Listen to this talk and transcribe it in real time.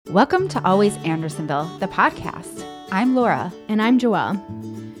Welcome to Always Andersonville, the podcast. I'm Laura. And I'm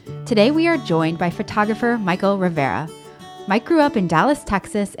Joelle. Today we are joined by photographer Michael Rivera. Mike grew up in Dallas,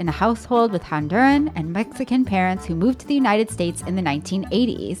 Texas in a household with Honduran and Mexican parents who moved to the United States in the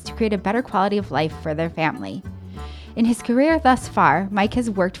 1980s to create a better quality of life for their family. In his career thus far, Mike has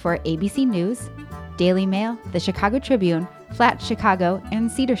worked for ABC News, Daily Mail, the Chicago Tribune, Flat Chicago, and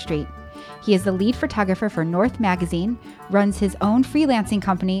Cedar Street. He is the lead photographer for North Magazine, runs his own freelancing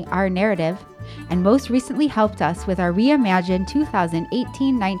company, Our Narrative, and most recently helped us with our reimagined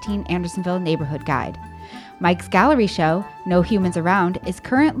 2018-19 Andersonville Neighborhood Guide. Mike's gallery show, No Humans Around, is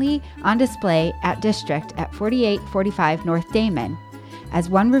currently on display at District at 4845 North Damon. As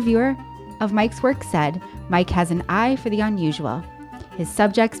one reviewer of Mike's work said, Mike has an eye for the unusual. His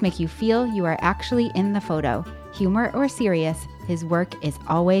subjects make you feel you are actually in the photo. Humor or serious, his work is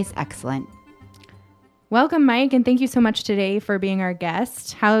always excellent. Welcome, Mike, and thank you so much today for being our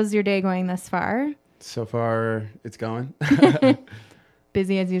guest. How's your day going thus far? So far, it's going.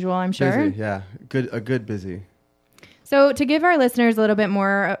 Busy as usual, I'm sure. Busy, yeah. A good busy. So to give our listeners a little bit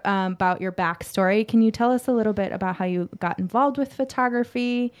more about your backstory, can you tell us a little bit about how you got involved with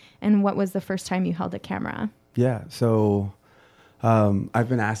photography and what was the first time you held a camera? Yeah, so I've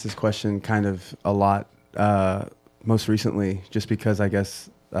been asked this question kind of a lot most recently, just because I guess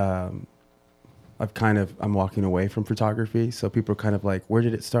I'm walking away from photography. So people are kind of like, where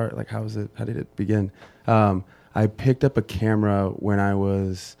did it start? Like, how did it begin? I picked up a camera when I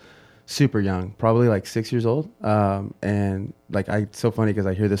was super young, probably like 6 years old. And like, it's so funny because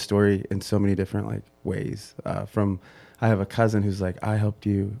I hear this story in so many different like ways. I have a cousin who's like, I helped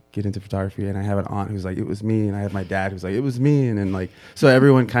you get into photography. And I have an aunt who's like, it was me. And I have my dad who's like, it was me. And then like, so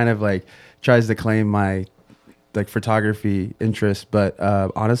everyone kind of like tries to claim my like photography interest. But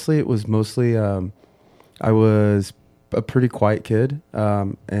honestly, it was mostly, I was a pretty quiet kid.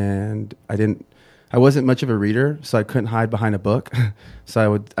 And I wasn't much of a reader, so I couldn't hide behind a book.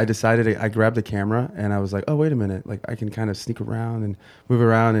 So I grabbed a camera and I was like, oh, wait a minute. Like I can kind of sneak around and move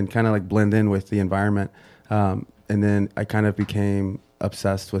around and kind of like blend in with the environment. And then I kind of became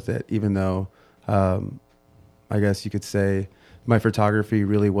obsessed with it, even though I guess you could say my photography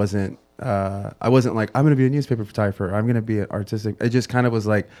really wasn't, I wasn't like, I'm going to be a newspaper photographer. I'm going to be an artistic. It just kind of was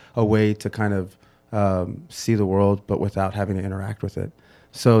like a way to kind of see the world, but without having to interact with it.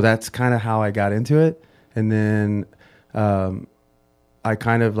 So that's kind of how I got into it. And then I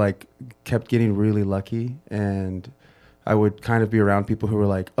kind of like kept getting really lucky, and I would kind of be around people who were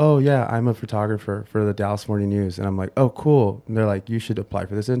like, oh yeah, I'm a photographer for the Dallas Morning News. And I'm like, oh, cool. And they're like, you should apply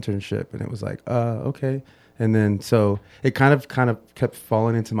for this internship. And it was like, okay. And then, so it kind of kept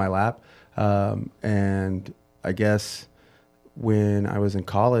falling into my lap. And I guess when I was in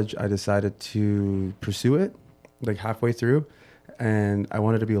college, I decided to pursue it like halfway through. And I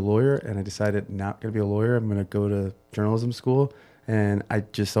wanted to be a lawyer, and I decided not going to be a lawyer. I'm going to go to journalism school. And I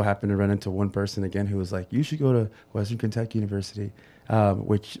just so happened to run into one person again who was like, you should go to Western Kentucky University,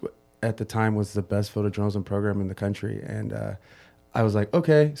 which at the time was the best photojournalism program in the country. And I was like,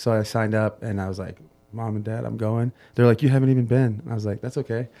 okay. So I signed up, and I was like, Mom and Dad, I'm going. They're like, you haven't even been. And I was like, that's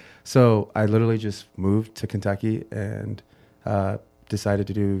okay. So I literally just moved to Kentucky and decided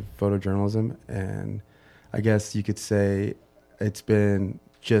to do photojournalism. And I guess you could say it's been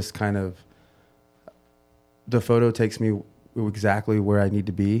just kind of, the photo takes me exactly where I need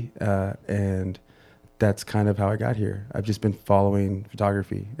to be. And that's kind of how I got here. I've just been following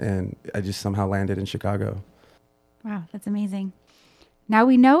photography, and I just somehow landed in Chicago. Wow, that's amazing. Now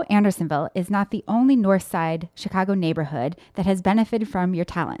we know Andersonville is not the only North Side Chicago neighborhood that has benefited from your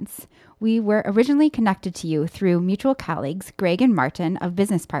talents. We were originally connected to you through mutual colleagues, Greg and Martin of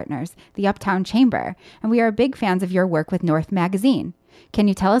Business Partners, the Uptown Chamber, and we are big fans of your work with North Magazine. Can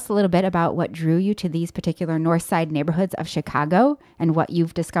you tell us a little bit about what drew you to these particular North Side neighborhoods of Chicago and what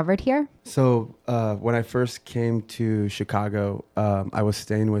you've discovered here? So when I first came to Chicago, I was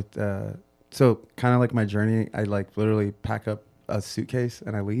staying with, so kind of like my journey, I like literally pack up a suitcase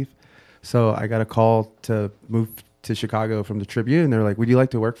and I leave. So I got a call to move to Chicago from the Tribune. They're like, would you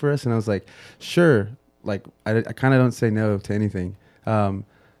like to work for us? And I was like, sure. Like, I kind of don't say no to anything. So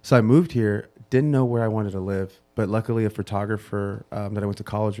I moved here, didn't know where I wanted to live, but luckily a photographer that I went to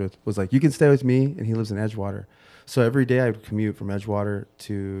college with was like, you can stay with me, and he lives in Edgewater. So every day I would commute from Edgewater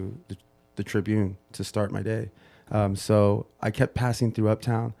to the Tribune to start my day. So I kept passing through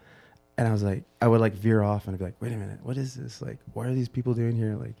Uptown, and I was like, I would like veer off and I'd be like, wait a minute, what is this? Like, what are these people doing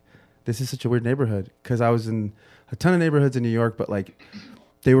here? Like, this is such a weird neighborhood. Cause I was in a ton of neighborhoods in New York, but like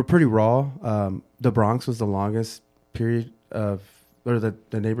they were pretty raw. The Bronx was the longest period of, or the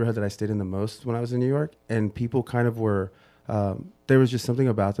neighborhood that I stayed in the most when I was in New York. And people kind of were there was just something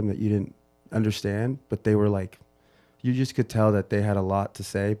about them that you didn't understand, but they were like, you just could tell that they had a lot to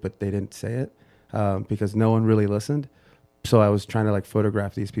say, but they didn't say it because no one really listened. So I was trying to like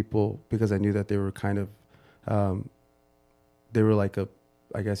photograph these people because I knew that they were kind of, they were like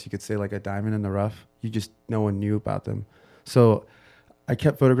I guess you could say like a diamond in the rough. No one knew about them. So I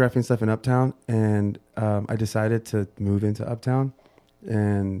kept photographing stuff in Uptown, and I decided to move into Uptown,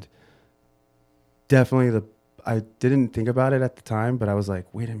 and definitely I didn't think about it at the time, but I was like,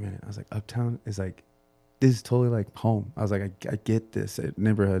 wait a minute. I was like, Uptown is like, this is totally like home. I was like, I get this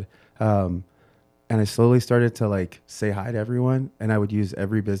neighborhood. And I slowly started to like say hi to everyone, and I would use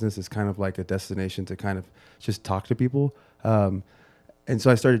every business as kind of like a destination to kind of just talk to people. And so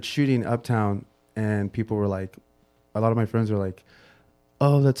I started shooting Uptown, and people were like, a lot of my friends were like,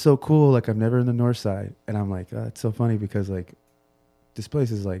 oh, that's so cool. Like, I'm never in the North Side. And I'm like, oh, it's so funny because like this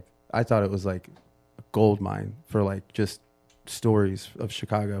place is like, I thought it was like a gold mine for like just stories of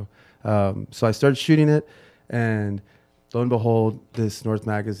Chicago. So I started shooting it, and lo and behold, this North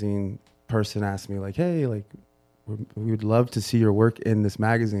Magazine person asked me like, hey, like we would love to see your work in this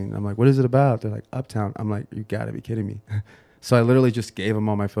magazine. I'm like, what is it about? They're like, Uptown. I'm like, you gotta be kidding me. So I literally just gave them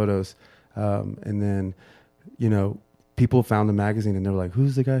all my photos. And then, people found the magazine, and they were like,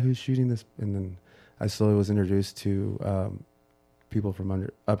 who's the guy who's shooting this? And then I slowly was introduced to people from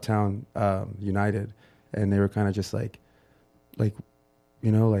Uptown United, and they were kind of just like, what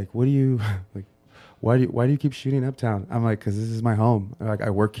do you, like, why do you keep shooting Uptown? I'm like, because this is my home. Like, I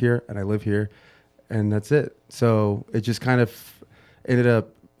work here and I live here, and that's it. So it just kind of ended up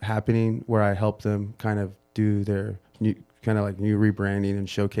happening where I helped them kind of do their new rebranding and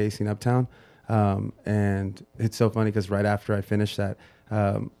showcasing Uptown. And it's so funny because right after I finished that,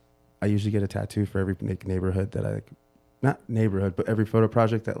 I usually get a tattoo for every neighborhood that I, not neighborhood, but every photo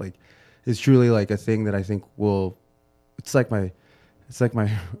project that like is truly like a thing that I think it's like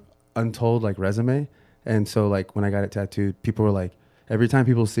my untold like resume. And so like when I got it tattooed, people were like, every time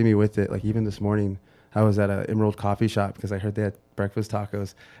people see me with it, like even this morning I was at a Emerald coffee shop because I heard they had breakfast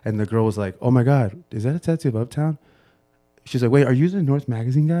tacos, and the girl was like, oh my God, is that a tattoo of Uptown? She's like, wait, are you the North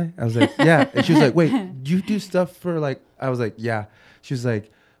Magazine guy? I was like, yeah. And she was like, wait, you do stuff for like, I was like, yeah. She was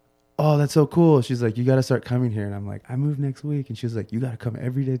like, oh, that's so cool. She's like, you got to start coming here. And I'm like, I move next week. And she was like, you got to come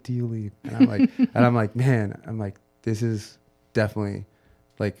every day till you leave. And I'm like, man, this is definitely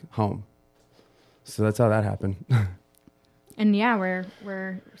like home. So that's how that happened. And yeah,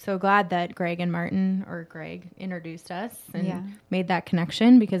 we're so glad that Greg introduced us and made that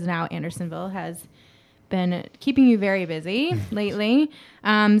connection, because now Andersonville has been keeping you very busy lately.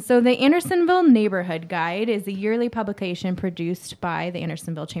 So the Andersonville Neighborhood Guide is a yearly publication produced by the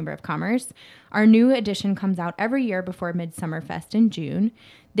Andersonville Chamber of Commerce. Our new edition comes out every year before Midsummer Fest in June.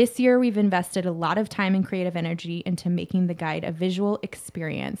 This year, we've invested a lot of time and creative energy into making the guide a visual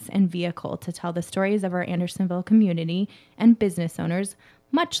experience and vehicle to tell the stories of our Andersonville community and business owners,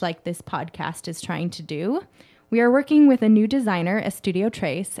 much like this podcast is trying to do. We are working with a new designer at Studio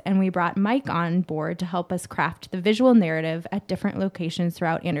Trace, and we brought Mike on board to help us craft the visual narrative at different locations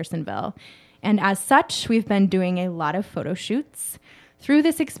throughout Andersonville. And as such, we've been doing a lot of photo shoots. Through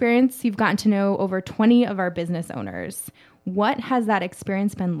this experience, you've gotten to know over 20 of our business owners. What has that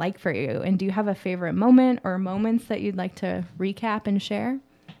experience been like for you? And do you have a favorite moment or moments that you'd like to recap and share?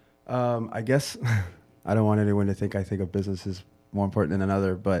 I guess I don't want anyone to think I think a business is more important than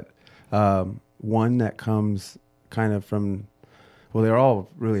another, but one that comes kind of from, well, they're all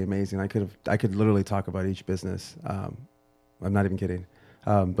really amazing. I could literally talk about each business. I'm not even kidding.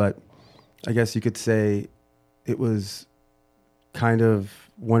 But I guess you could say it was kind of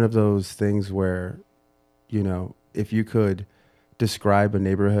one of those things where, if you could describe a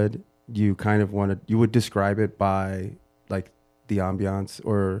neighborhood, you would describe it by like the ambiance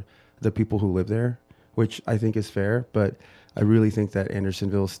or the people who live there, which I think is fair. But I really think that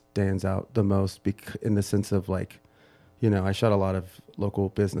Andersonville stands out the most in the sense of like, I shot a lot of local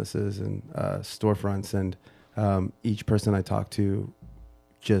businesses and storefronts, and each person I talked to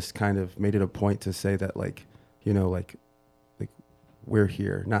just kind of made it a point to say that like, we're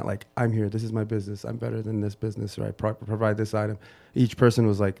here, not like I'm here, this is my business, I'm better than this business, or I provide this item. Each person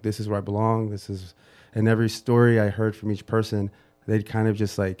was like, this is where I belong, and every story I heard from each person, they'd kind of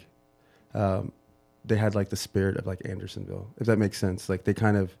just like, they had like the spirit of like Andersonville, if that makes sense. Like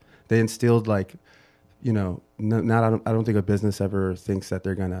they instilled like, I don't think a business ever thinks that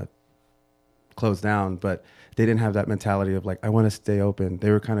they're gonna close down, but they didn't have that mentality of like, I want to stay open.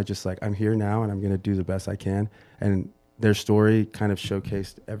 They were kind of just like, I'm here now and I'm gonna do the best I can. And their story kind of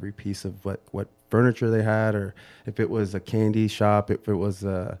showcased every piece of what furniture they had, or if it was a candy shop, if it was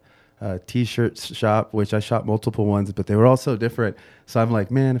a t-shirt shop, which I shot multiple ones, but they were all so different. So I'm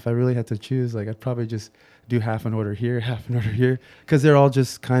like, man, if I really had to choose, like I'd probably just do half an order here, half an order here, because they're all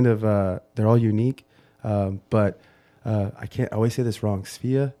just kind of they're all unique. But I always say this wrong.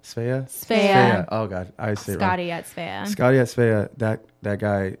 Svea. Oh God, I say it wrong. Scotty at Svea. That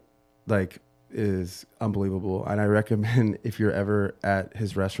guy, like, is unbelievable, and I recommend if you're ever at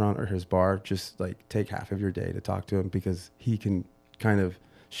his restaurant or his bar, just like take half of your day to talk to him, because he can kind of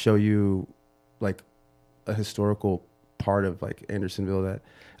show you like a historical part of like Andersonville that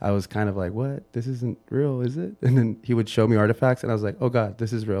I was kind of like, what? This isn't real, is it? And then he would show me artifacts, and I was like, oh God,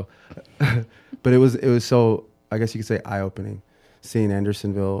 this is real. But it was so, I guess you could say, eye-opening, seeing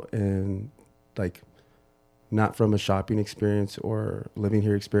Andersonville and like not from a shopping experience or living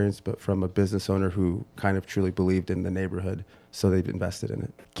here experience, but from a business owner who kind of truly believed in the neighborhood. So they've invested in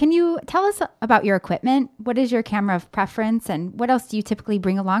it. Can you tell us about your equipment? What is your camera of preference, and what else do you typically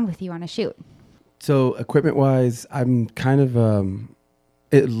bring along with you on a shoot? So equipment wise, I'm kind of,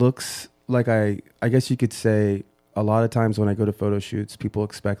 it looks like I guess you could say a lot of times when I go to photo shoots, people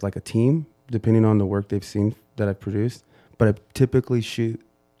expect like a team, depending on the work they've seen that I've produced. But I typically shoot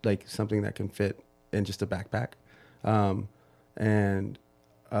like something that can fit in just a backpack. I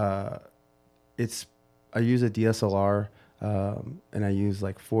use a DSLR, and I use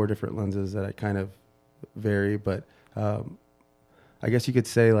like 4 different lenses that I kind of vary, but I guess you could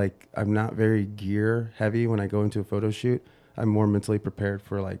say like I'm not very gear heavy when I go into a photo shoot. I'm more mentally prepared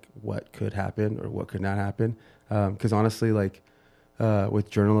for like what could happen or what could not happen. Because honestly, like with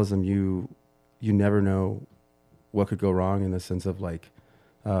journalism, you never know what could go wrong, in the sense of like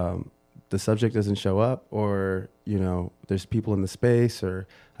the subject doesn't show up, or there's people in the space, or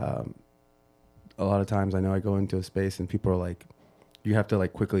a lot of times I know I go into a space and people are like, you have to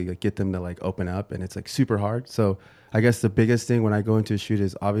like quickly like get them to like open up, and it's like super hard. So I guess the biggest thing when I go into a shoot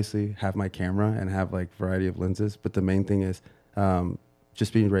is obviously have my camera and have like variety of lenses, but the main thing is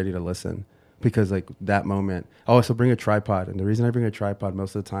just being ready to listen, because like that moment, I also bring a tripod. And the reason I bring a tripod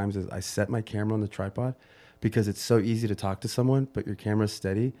most of the times is I set my camera on the tripod because it's so easy to talk to someone, but your camera's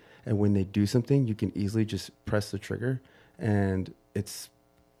steady. And when they do something, you can easily just press the trigger, and it's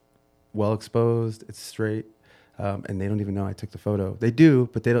well exposed, it's straight, and they don't even know I took the photo. They do,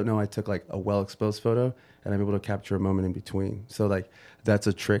 but they don't know I took like a well exposed photo, and I'm able to capture a moment in between. So like that's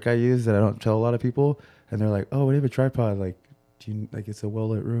a trick I use that I don't tell a lot of people, and they're like, oh, we have a tripod, like, do you, like, it's a well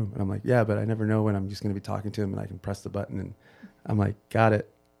lit room. And I'm like, yeah, but I never know when I'm just going to be talking to them, and I can press the button, and I'm like, got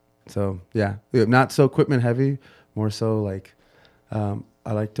it. So yeah, not so equipment heavy, more so like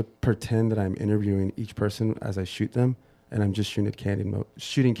I like to pretend that I'm interviewing each person as I shoot them, and I'm just shooting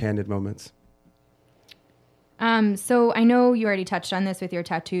candid moments. So I know you already touched on this with your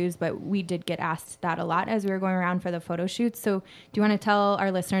tattoos, but we did get asked that a lot as we were going around for the photo shoots. So do you want to tell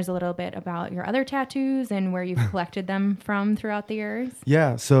our listeners a little bit about your other tattoos and where you've collected them from throughout the years?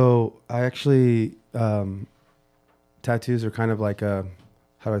 Yeah. So I actually, tattoos are kind of like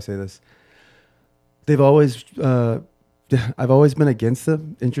how do I say this? They've always, I've always been against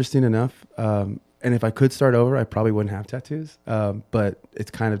them, interesting enough. And if I could start over, I probably wouldn't have tattoos. But it's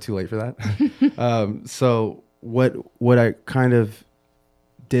kind of too late for that. So what I kind of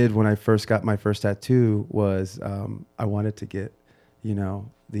did when I first got my first tattoo was I wanted to get,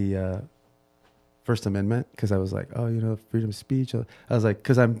 the First Amendment, because I was like, oh, freedom of speech. I was like,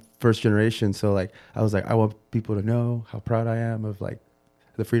 because I'm first generation. So like, I was like, I want people to know how proud I am of like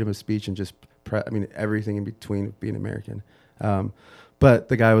the freedom of speech and just, everything in between of being American. But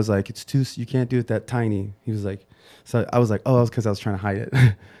the guy was like, you can't do it that tiny. He was like, so I was like, oh, that was because I was trying to hide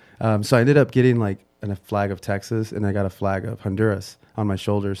it. So I ended up getting like a flag of Texas, and I got a flag of Honduras on my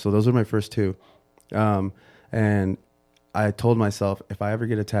shoulder. So those were my first 2. And I told myself, if I ever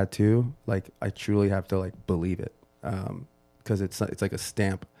get a tattoo, like I truly have to like believe it. Cause it's like a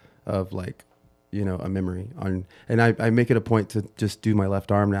stamp of like, a memory on, and I make it a point to just do my left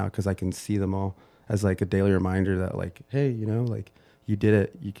arm now, cause I can see them all as like a daily reminder that like, hey, like, you did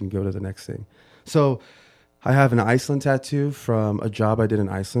it, you can go to the next thing. So I have an Iceland tattoo from a job I did in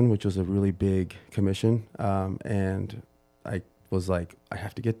Iceland, which was a really big commission. And I was like, I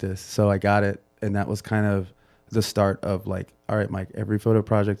have to get this. So I got it. And that was kind of the start of like, all right, Mike, every photo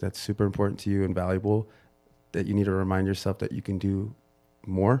project that's super important to you and valuable, that you need to remind yourself that you can do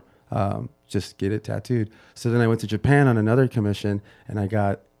more, just get it tattooed. So then I went to Japan on another commission, and I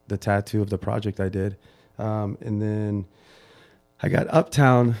got the tattoo of the project I did. And then I got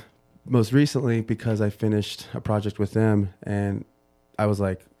Uptown most recently because I finished a project with them, and I was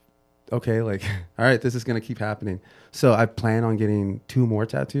like, okay, like, all right, this is going to keep happening. So I plan on getting 2 more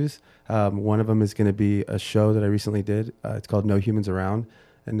tattoos. One of them is going to be a show that I recently did. It's called No Humans Around.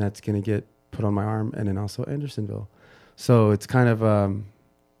 and that's going to get put on my arm, and then also Andersonville. So it's kind of,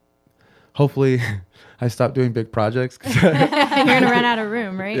 hopefully I stop doing big projects. You're going to run out of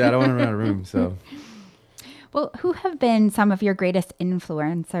room, right? Yeah, I don't want to run out of room. So, well, who have been some of your greatest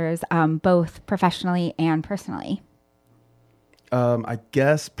influencers, both professionally and personally? I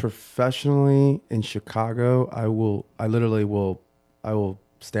guess professionally in Chicago, I will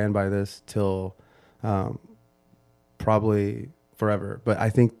stand by this till, probably forever. But I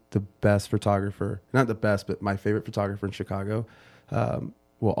think the best photographer, not the best, but my favorite photographer in Chicago,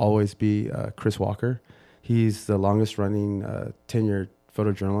 will always be Chris Walker. He's the longest running tenured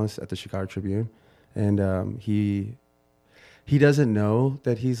photojournalist at the Chicago Tribune. And he doesn't know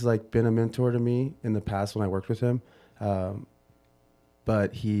that he's like been a mentor to me in the past when I worked with him.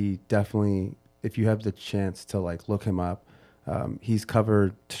 But he definitely, if you have the chance to like look him up, he's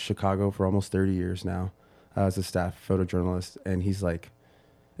covered Chicago for almost 30 years now as a staff photojournalist. And he's like,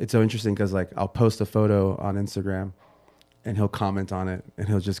 it's so interesting because like I'll post a photo on Instagram and he'll comment on it and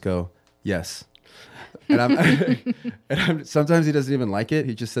he'll just go, yes. And I'm sometimes he doesn't even like it.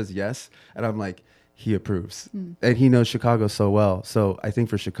 He just says yes. And I'm like, he approves. And he knows Chicago so well. So I think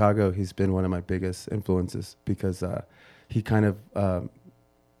for Chicago, he's been one of my biggest influences because he kind of,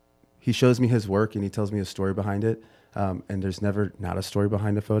 he shows me his work and he tells me a story behind it. And there's never not a story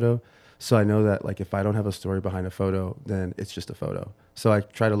behind a photo. So I know that like if I don't have a story behind a photo, then it's just a photo. So I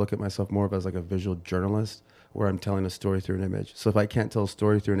try to look at myself more of as like a visual journalist where I'm telling a story through an image. So if I can't tell a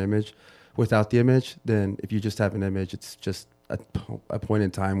story through an image without the image, then if you just have an image, it's just a point in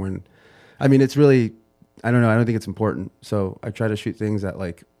time when, I mean, it's really, I don't know. I don't think it's important. So I try to shoot things that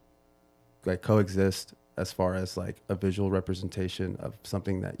like coexist as far as like a visual representation of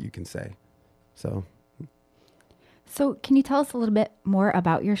something that you can say. So can you tell us a little bit more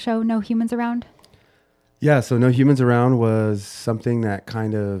about your show, No Humans Around? Yeah. So No Humans Around was something that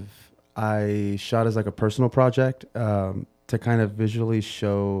kind of I shot as like a personal project to kind of visually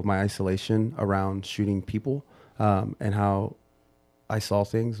show my isolation around shooting people and how I saw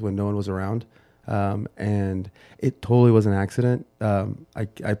things when no one was around. And it totally was an accident.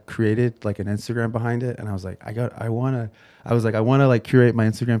 I created like an Instagram behind it and I was like, I want to like curate my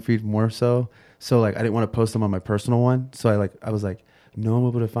Instagram feed more so. So like, I didn't want to post them on my personal one. So I was like, no one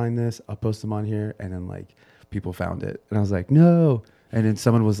will be able to find this. I'll post them on here. And then like people found it and I was like, no. And then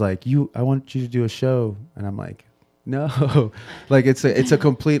someone was like, I want you to do a show. And I'm like, no, like it's a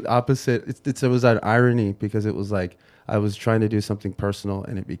complete opposite. It was an irony because it was like, I was trying to do something personal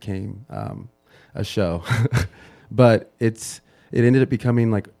and it became, a show, but it ended up becoming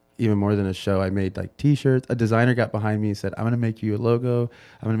like even more than a show. I made like t-shirts. A designer got behind me and said, I'm going to make you a logo.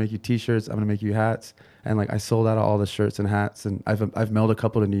 I'm going to make you t-shirts. I'm going to make you hats. And like, I sold out all the shirts and hats and I've mailed a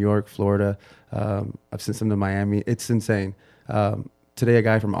couple to New York, Florida. I've sent some to Miami. It's insane. Today, a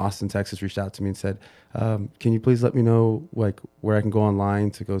guy from Austin, Texas reached out to me and said, can you please let me know like where I can go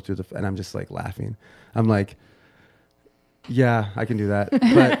online to go through and I'm just like laughing. I'm like, yeah, I can do that.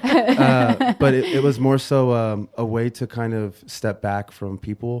 But it was more so a way to kind of step back from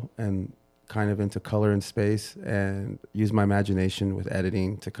people and kind of into color and space and use my imagination with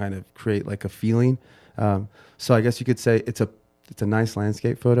editing to kind of create like a feeling. So I guess you could say it's a nice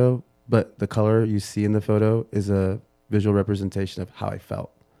landscape photo, but the color you see in the photo is a visual representation of how I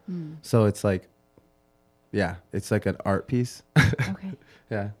felt. So it's like, yeah, it's like an art piece. Okay.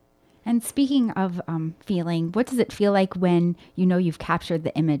 Yeah. And speaking of feeling, what does it feel like when you know you've captured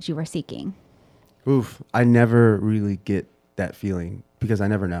the image you were seeking? Oof, I never really get that feeling because I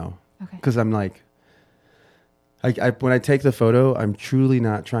never know. Okay. Because I'm like, when I take the photo, I'm truly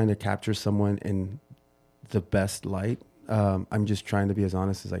not trying to capture someone in the best light. I'm just trying to be as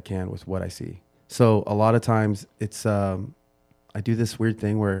honest as I can with what I see. So a lot of times it's, I do this weird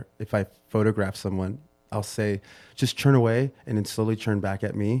thing where if I photograph someone, I'll say, just turn away and then slowly turn back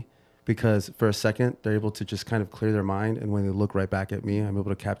at me. Because for a second, they're able to just kind of clear their mind. And when they look right back at me, I'm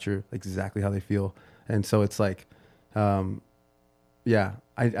able to capture exactly how they feel. And so it's like, I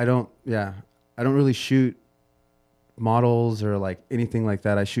don't really shoot models or like anything like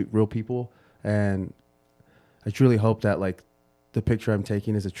that. I shoot real people. And I truly hope that like the picture I'm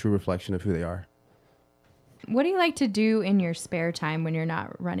taking is a true reflection of who they are. What do you like to do in your spare time when you're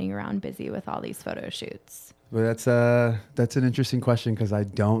not running around busy with all these photo shoots? Well, that's an interesting question because I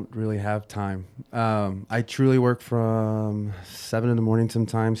don't really have time. I truly work from 7 a.m.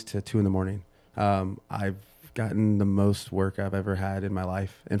 sometimes to 2 a.m. I've gotten the most work I've ever had in my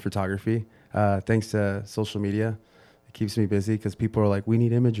life in photography, thanks to social media. It keeps me busy because people are like, we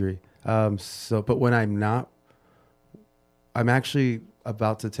need imagery. But when I'm not, I'm actually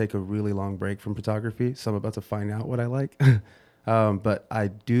about to take a really long break from photography. So I'm about to find out what I like. But I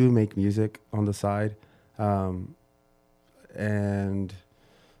do make music on the side. And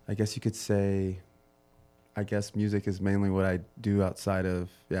I guess you could say, music is mainly what I do outside of,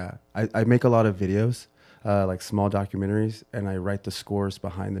 I make a lot of videos, like small documentaries, and I write the scores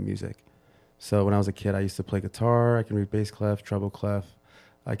behind the music. So when I was a kid, I used to play guitar. I can read bass clef, treble clef.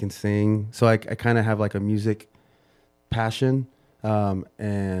 I can sing. So I kind of have like a music passion,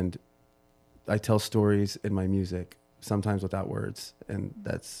 and I tell stories in my music, sometimes without words. And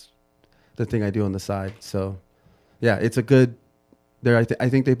that's the thing I do on the side. So yeah, it's a good, I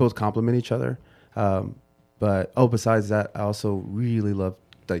think they both complement each other. But besides that, I also really love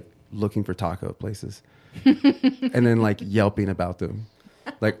like looking for taco places and then like Yelping about them.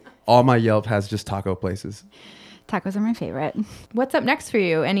 Like all my Yelp has just taco places. Tacos are my favorite. What's up next for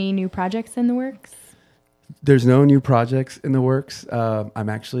you? Any new projects in the works? There's no new projects in the works. I'm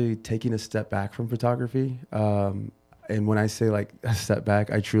actually taking a step back from photography. And when I say like a step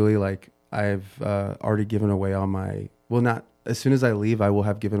back, I truly like, I've already given away all my, not as soon as I leave, I will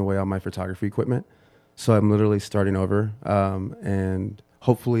have given away all my photography equipment. So I'm literally starting over. And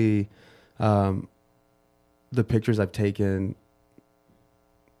hopefully the pictures I've taken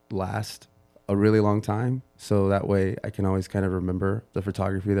last a really long time. So that way I can always kind of remember the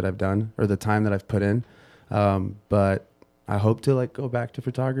photography that I've done or the time that I've put in. But I hope to like go back to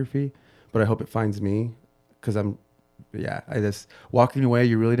photography, but I hope it finds me because I just walking away,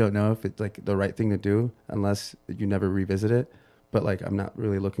 you really don't know if it's like the right thing to do unless you never revisit it. But like, I'm not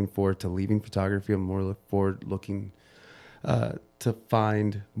really looking forward to leaving photography. I'm more looking to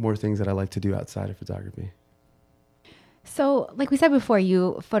find more things that I like to do outside of photography. So like we said before,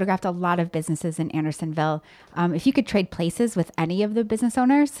 you photographed a lot of businesses in Andersonville. If you could trade places with any of the business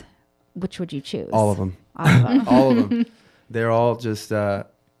owners, which would you choose? All of them. All of them. They're all just,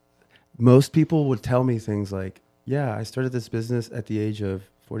 most people would tell me things like, yeah, I started this business at the age of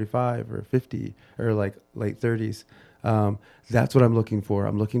 45 or 50 or like late 30s. That's what I'm looking for.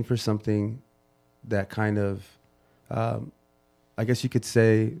 I'm looking for something that kind of, I guess you could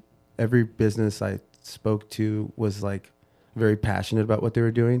say every business I spoke to was like very passionate about what they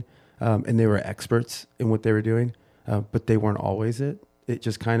were doing. And they were experts in what they were doing. But they weren't always it. It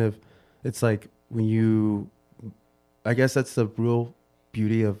just kind of, it's like I guess that's the real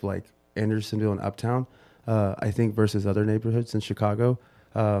beauty of like Andersonville and Uptown. I think versus other neighborhoods in Chicago,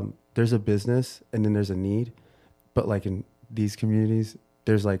 there's a business and then there's a need. But like in these communities,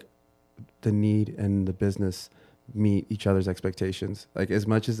 there's like the need and the business meet each other's expectations. Like as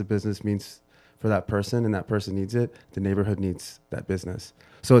much as the business means for that person and that person needs it, the neighborhood needs that business.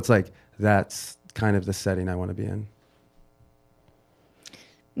 So it's like, that's kind of the setting I want to be in.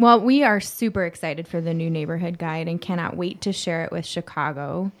 Well, we are super excited for the new neighborhood guide and cannot wait to share it with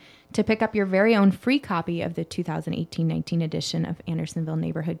Chicago. To pick up your very own free copy of the 2018-19 edition of Andersonville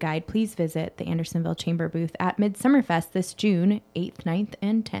Neighborhood Guide, please visit the Andersonville Chamber booth at Midsummerfest this June 8th, 9th,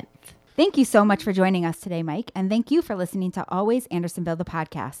 and 10th. Thank you so much for joining us today, Mike, and thank you for listening to Always Andersonville, the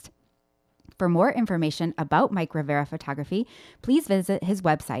podcast. For more information about Mike Rivera Photography, please visit his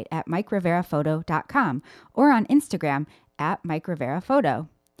website at MikeRiveraPhoto.com or on Instagram at MikeRiveraPhoto.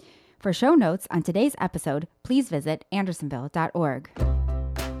 For show notes on today's episode, please visit andersonville.org.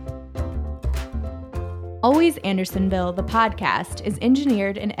 Always Andersonville, the podcast, is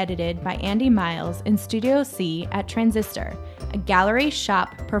engineered and edited by Andy Miles in Studio C at Transistor, a gallery,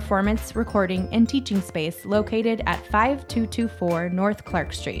 shop, performance, recording, and teaching space located at 5224 North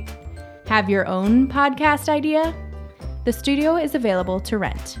Clark Street. Have your own podcast idea? The studio is available to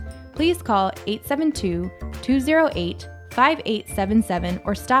rent. Please call 872-208-5877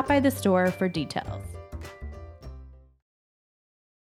 or stop by the store for details.